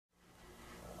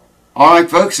Alright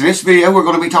folks, in this video we're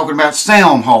going to be talking about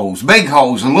sound holes, big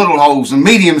holes and little holes and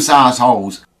medium-sized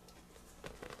holes.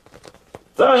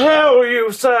 The hell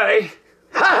you say?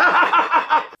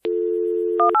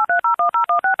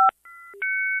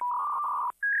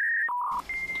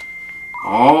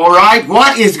 Alright,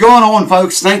 what is going on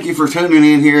folks? Thank you for tuning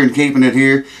in here and keeping it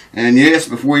here. And yes,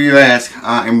 before you ask,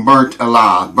 I am burnt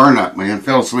alive. Burnt up, man.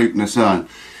 Fell asleep in the sun.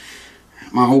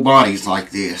 My whole body's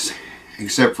like this,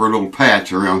 except for a little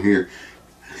patch around here.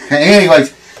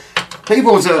 Anyways,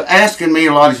 people's asking me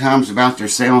a lot of times about their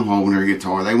sound hole in their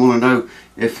guitar. They want to know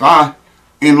if I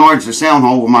enlarge the sound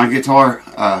hole, will my guitar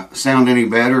sound any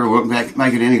better, or will it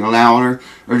make it any louder,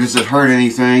 or does it hurt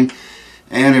anything?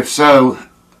 And if so,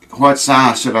 what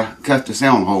size should I cut the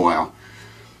sound hole out?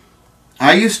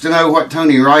 I used to know what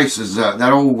Tony Rice's,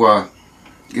 that old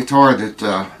guitar that,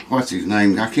 what's his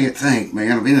name? I can't think,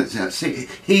 man. I've been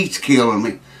heat's killing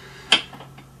me.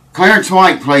 Clarence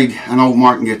White played an old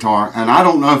Martin guitar, and I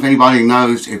don't know if anybody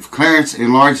knows if Clarence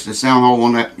enlarged the sound hole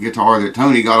on that guitar that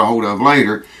Tony got a hold of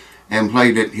later and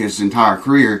played it his entire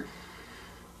career.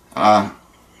 I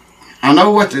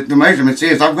know what the measurements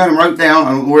is. I've got them wrote down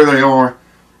on where they are,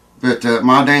 but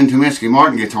my Dan Tominski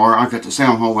Martin guitar, I cut the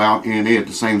sound hole out in it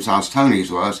the same size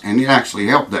Tony's was, and it actually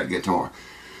helped that guitar.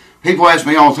 People ask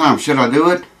me all the time, should I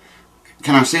do it?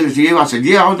 Can I send it to you? I said,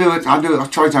 yeah, I'll do it. I'll do it. I'll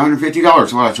charge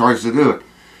 $150 what I charge to do it.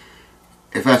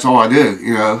 If that's all I do,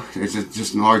 you know, it's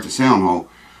just enlarge the sound hole.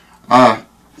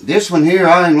 This one here,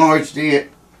 I enlarged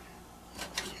it,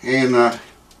 and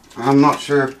I'm not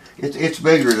sure, it's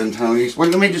bigger than Tony's. Well,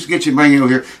 let me just get you bring it over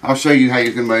here. I'll show you how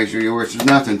you can measure yours. There's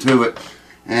nothing to it,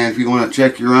 and if you want to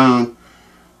check your own,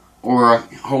 or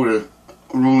hold a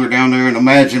ruler down there and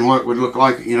imagine what it would look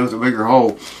like, you know, with a bigger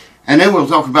hole. And then we'll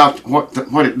talk about what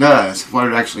it does, what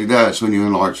it actually does when you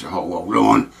enlarge the hole. Hold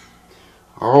on.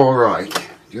 Alright.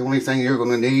 The only thing you're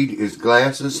going to need is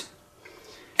glasses,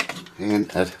 and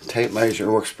a tape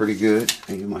measure works pretty good,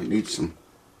 and you might need some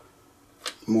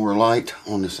more light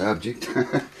on the subject.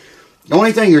 The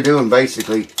only thing you're doing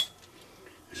basically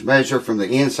is measure from the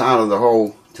inside of the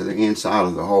hole to the inside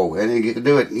of the hole, and you can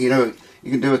do it, you know,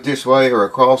 you can do it this way or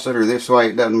across it or this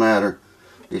way, it doesn't matter.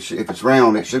 If it's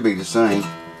round, it should be the same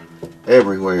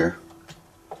everywhere.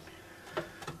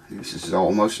 This is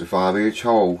almost a 5-inch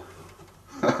hole.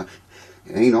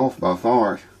 It ain't off by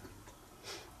far.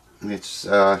 It's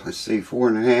let's see, 4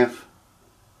 and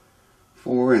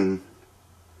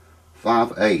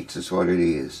 5/8 is what it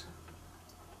is.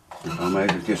 If I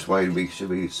measure it this way, it should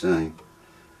be the same.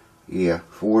 Yeah,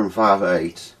 4 and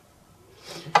 5/8.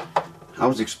 I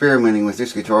was experimenting with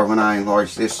this guitar when I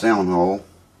enlarged this sound hole.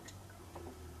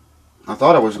 I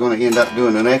thought I was going to end up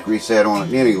doing a neck reset on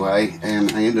it anyway,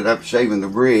 and I ended up shaving the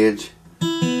bridge.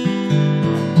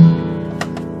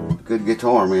 Good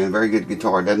guitar, man. Very good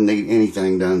guitar. Doesn't need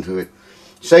anything done to it.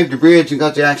 Saved the bridge and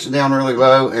got the action down really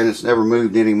low, and it's never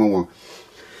moved anymore.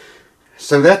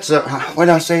 So that's what did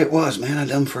I say it was, man? I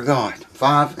done forgot.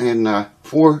 4 and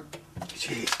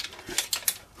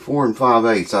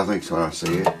 5/8. I think is what I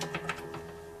said.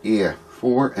 Yeah,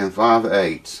 4 and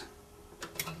 5/8.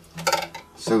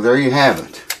 So there you have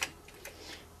it.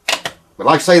 But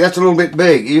like I say, that's a little bit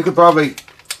big. You could probably.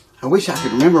 I wish I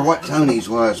could remember what Tony's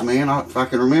was, man. If I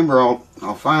can remember,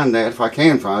 I'll find that, if I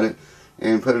can find it,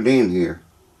 and put it in here.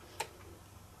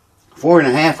 4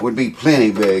 1/2 would be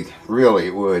plenty big, really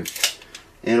it would.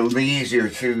 And it would be easier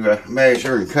to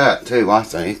measure and cut too, I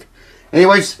think.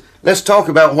 Anyways, let's talk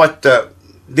about what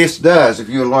this does if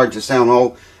you enlarge the sound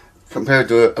hole compared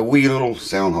to a wee little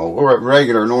sound hole, or a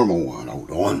regular normal one.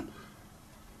 Hold on.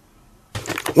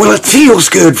 Well, it feels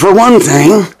good for one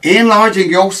thing. Enlarging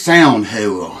your sound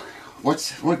hole.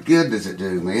 What good does it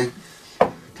do, man?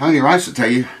 Tony Rice will tell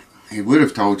you, he would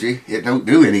have told you, it don't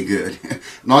do any good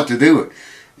not to do it.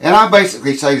 And I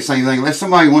basically say the same thing, unless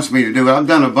somebody wants me to do it. I've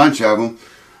done a bunch of them.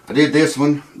 I did this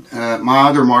one, my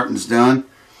other Martin's done,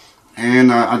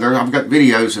 and I've got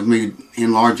videos of me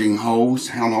enlarging holes,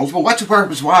 sound holes. Well, what's the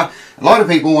purpose? Why? A lot of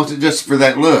people want it just for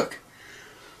that look.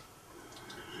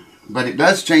 But it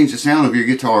does change the sound of your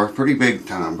guitar pretty big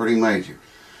time, pretty major.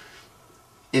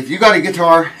 If you got a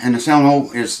guitar and the sound hole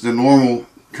is the normal,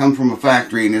 come from a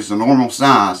factory and is the normal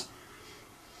size,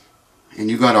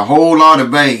 and you got a whole lot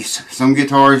of bass, some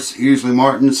guitars, usually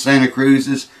Martins, Santa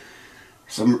Cruz's,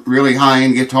 some really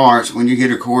high-end guitars, when you hit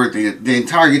a chord, the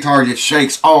entire guitar just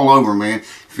shakes all over, man. You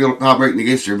feel it vibrating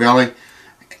against your belly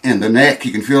and the neck.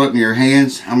 You can feel it in your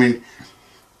hands. I mean,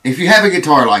 if you have a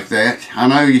guitar like that, I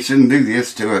know you shouldn't do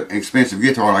this to an expensive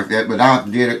guitar like that, but I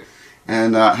did it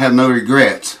and have no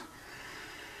regrets.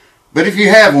 But if you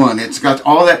have one, it's got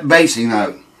all that bassy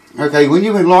note. Okay, when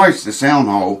you enlarge the sound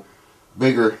hole,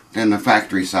 bigger than the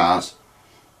factory size,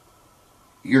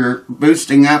 you're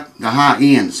boosting up the high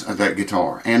ends of that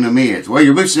guitar and the mids. Well,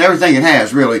 you're boosting everything it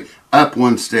has, really, up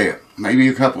one step, maybe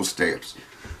a couple steps,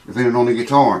 depending on the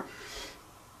guitar.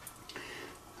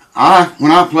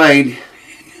 When I played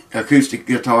acoustic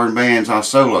guitar in bands, I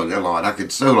soloed a lot. I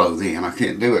could solo then. I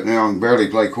can't do it now. I can barely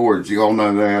play chords. You all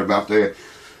know that about that.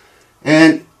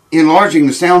 And enlarging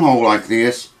the sound hole like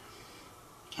this,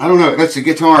 I don't know, it lets the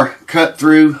guitar cut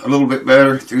through a little bit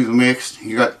better through the mix.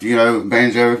 You got, you know,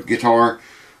 banjo, guitar,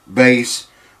 bass,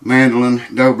 mandolin,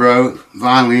 dobro,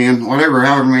 violin, whatever,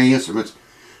 however many instruments.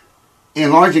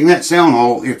 Enlarging that sound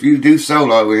hole, if you do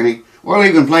solo any, or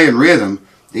even playing rhythm,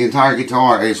 the entire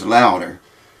guitar is louder.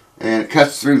 And it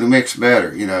cuts through the mix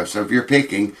better, you know. So if you're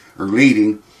picking or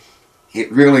leading,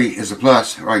 it really is a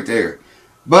plus right there.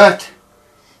 But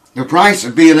the price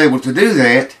of being able to do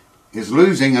that is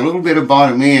losing a little bit of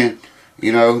bottom end,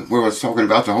 you know, where I was talking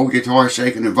about the whole guitar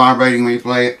shaking and vibrating when you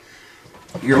play it.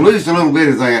 You're losing a little bit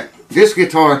of that. This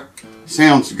guitar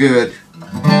sounds good.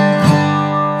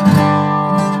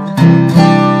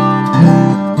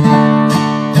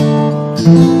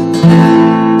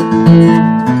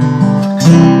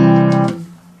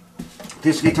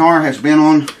 This guitar has been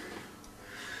on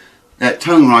that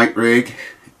tone right rig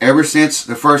ever since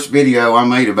the first video I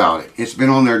made about it. It's been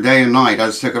on there day and night. I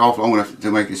just took it off long enough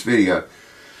to make this video.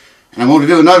 And I'm going to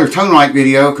do another tone right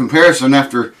video comparison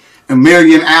after a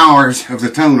million hours of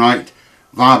the tone right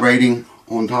vibrating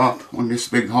on top on this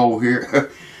big hole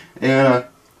here. And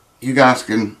you guys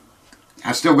can,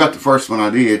 I still got the first one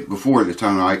I did before the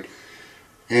tone right.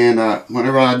 And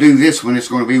whenever I do this one, it's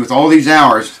going to be with all these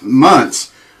hours, months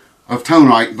of tone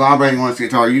right vibrating on this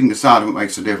guitar. You can decide if it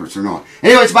makes a difference or not.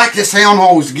 Anyways, back to sound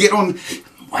holes. Get on.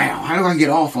 Wow, how do I get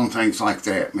off on things like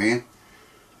that, man?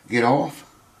 Get off?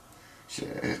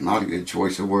 It's not a good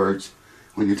choice of words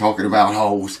when you're talking about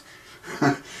holes.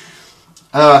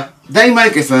 They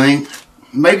make a thing.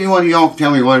 Maybe one of y'all can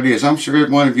tell me what it is. I'm sure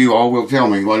one of you all will tell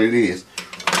me what it is.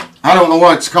 I don't know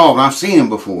what it's called. I've seen them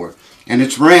before. And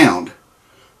it's round.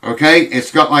 Okay,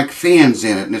 it's got like fins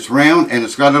in it, and it's round, and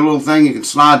it's got a little thing you can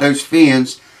slide those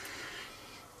fins,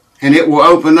 and it will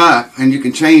open up, and you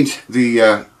can change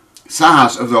the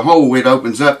size of the hole it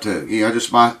opens up to, you know,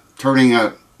 just by turning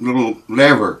a little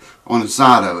lever on the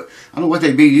side of it. I don't know what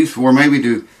they'd be used for, maybe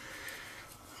to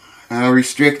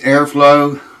restrict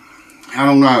airflow. I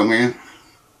don't know, man.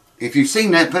 If you've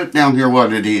seen that, put it down here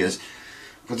what it is.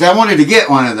 Because I wanted to get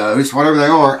one of those, whatever they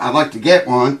are, I'd like to get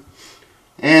one.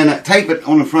 And tape it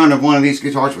on the front of one of these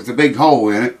guitars with a big hole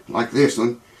in it, like this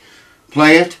one.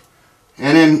 Play it,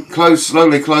 and then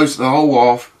slowly close the hole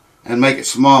off and make it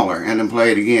smaller, and then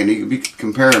play it again. You can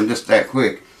compare them just that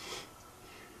quick.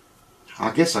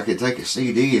 I guess I could take a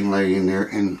CD and lay in there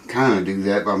and kind of do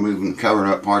that by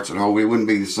covering up parts of the hole. It wouldn't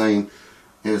be the same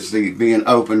as the being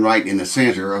open right in the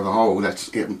center of the hole. That's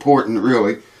important,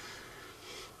 really.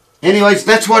 Anyways,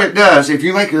 that's what it does. If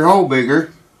you make your hole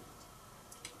bigger,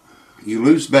 you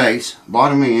lose bass,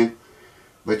 bottom end,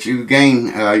 but you gain,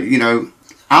 you know,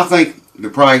 I think the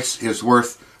price is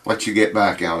worth what you get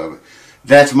back out of it.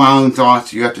 That's my own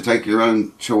thoughts. You have to take your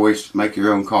own choice, make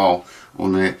your own call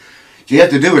on that. You have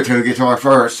to do it to a guitar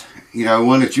first, you know,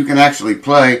 one that you can actually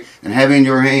play and have in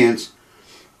your hands,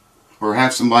 or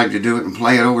have somebody to do it and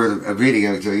play it over a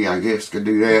video to you, I guess, could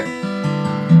do that.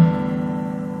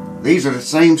 These are the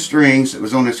same strings that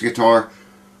was on this guitar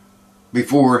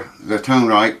before the tone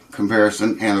right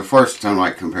comparison and the first tone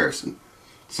right comparison.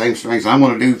 Same strings. I'm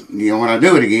going to do, you know, when I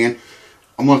do it again,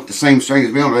 I want the same strings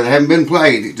to be on it. They haven't been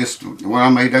played. Just when I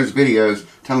made those videos,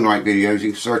 tone right videos,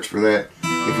 you can search for that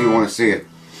if you want to see it.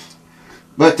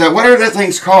 But whatever that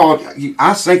thing's called, I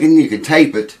was thinking you could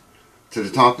tape it to the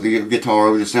top of the guitar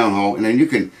over the sound hole, and then you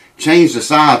can change the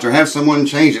size or have someone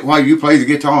change it while you play the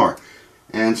guitar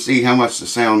and see how much the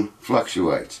sound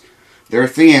fluctuates. They're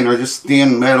thin, or just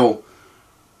thin metal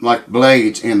like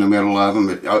blades in the middle of them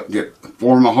that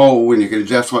form a hole, and you can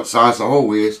adjust what size the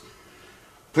hole is.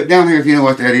 Put down here if you know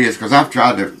what that is, because I've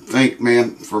tried to think,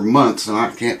 man, for months, and I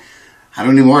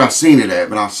don't even know where I've seen it at,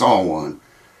 but I saw one.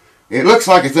 It looks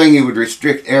like a thing you would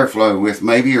restrict airflow with,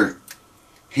 maybe, or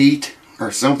heat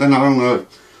or something, I don't know.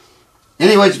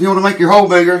 Anyways, if you want to make your hole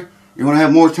bigger, you want to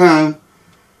have more time,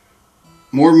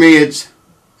 more mids,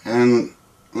 and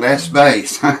less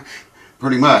bass,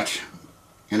 pretty much,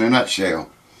 in a nutshell.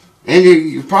 And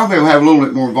you probably will have a little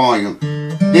bit more volume.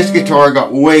 This guitar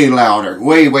got way louder,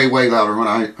 way louder when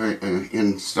I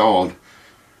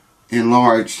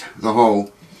enlarged the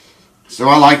hole. So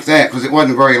I like that, because it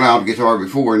wasn't a very loud guitar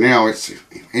before. Now it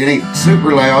ain't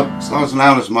super loud. It's not as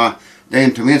loud as my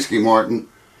damn Tominsky Martin.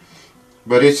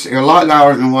 but it's a lot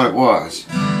louder than what it was.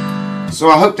 So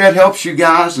I hope that helps you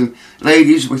guys and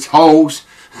ladies with holes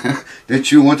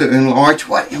that you want to enlarge.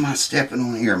 What am I stepping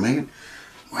on here, man?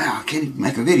 Wow, I can't even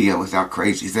make a video without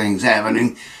crazy things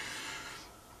happening.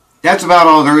 That's about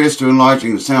all there is to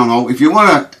enlarging the sound hole. If you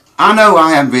want to, I know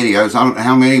I have videos, I don't know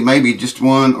how many, maybe just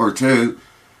one or two,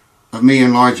 of me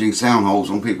enlarging sound holes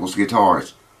on people's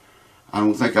guitars. I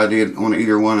don't think I did on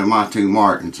either one of my two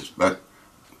Martins, but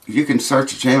you can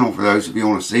search the channel for those if you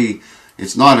want to see.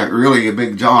 It's not really a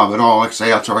big job at all. Like I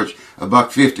say, I charge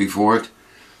 $1.50 for it.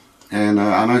 And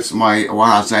I know somebody, a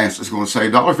wise ass, is going to say,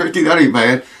 $1.50, that ain't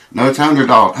bad. No, it's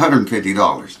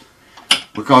 $150.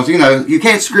 Because, you know, you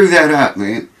can't screw that up,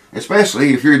 man.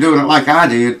 Especially if you're doing it like I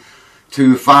did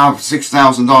to $5,000,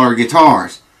 $6,000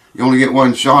 guitars. You only get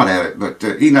one shot at it. But,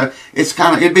 you know, it's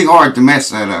kind of, it'd be hard to mess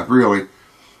that up, really.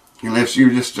 Unless you're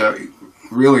just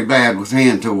really bad with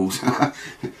hand tools.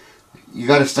 You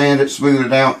got to sand it, smooth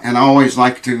it out. And I always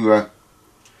like to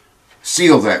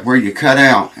seal that where you cut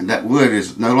out. And that wood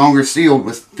is no longer sealed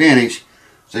with finish.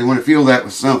 So you want to feel that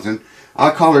with something.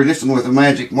 I color this one with a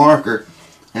magic marker.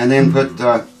 And then put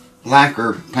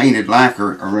lacquer, painted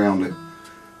lacquer around it.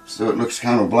 So it looks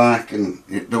kind of black and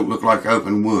it don't look like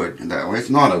open wood. And that way it's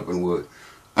not open wood.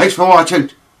 Thanks for watching.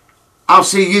 I'll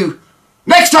see you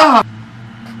next time.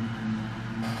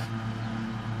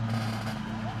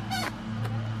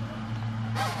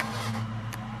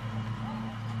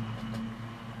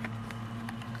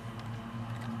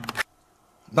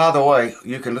 By the way,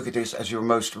 you can look at this as your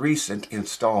most recent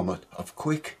installment of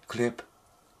Quick Clip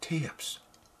Tips.